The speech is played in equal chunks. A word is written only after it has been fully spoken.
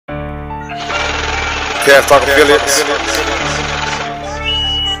Cash Talk affiliates.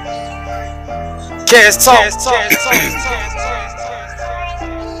 Cash Talk.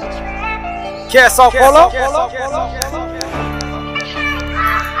 CashTalkPolo.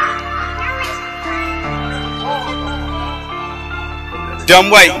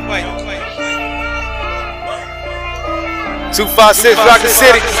 DumbWay. 256 Rocket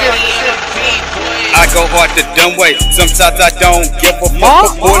City. I go hard the DumbWay. Sometimes I don't give a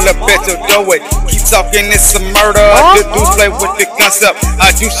fuck. Pull up at your doorway. Keep talking, it's a murder. The dude play with the concept.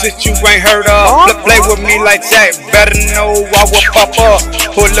 I do shit you ain't heard of. Play with me like Jack. Better know I will pop up.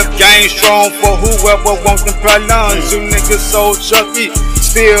 Pull up game strong for whoever wants them problems. You niggas so chucky.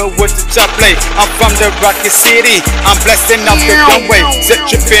 Still with the top play. I'm from the Rocket City. I'm blasting off the DumbWay. Set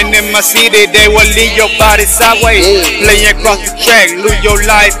tripping in my city. They will leave your body sideways. Playing across the track. Lose your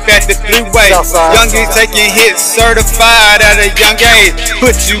life at the three-way. Youngins taking hits, certified at a young age.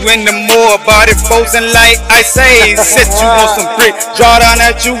 Put you in the moor, body frozen like ice age. Set you on some brick, draw down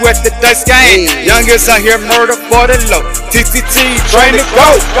at you at the dice game. Youngins out here murder for the low. TTT, train to go.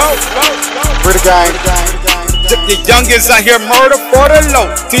 Pretty gang. The youngins out here murder for the low.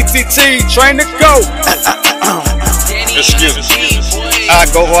 TTT, train to go. Excuse me. I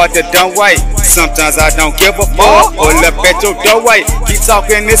go hard the DumbWay. Sometimes I don't give a fuck. Pull up at your doorway. Keep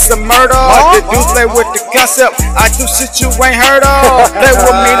talking, it's a murder. The dude play with the concept. I do shit you ain't heard of. Play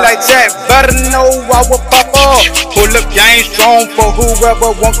with me like Jack. Better know I will pop up. Pull up game strong for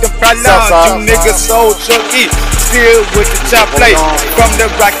whoever wants them problems. You niggas so chucky. Still with the top play. From the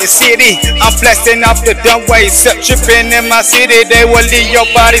Rocket City. I'm blasting off the DumbWay. Set tripping in my city. They will leave your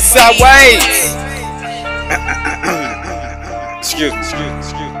body sideways. Excuse me.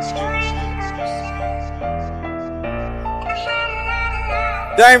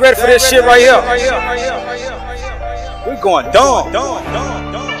 They ain't ready for this shit right here. We going dumb.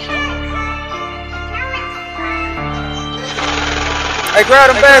 Hey,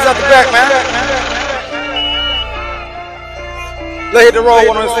 grab them bags out the back, man. Let's hit the road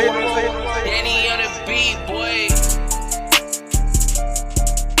one on the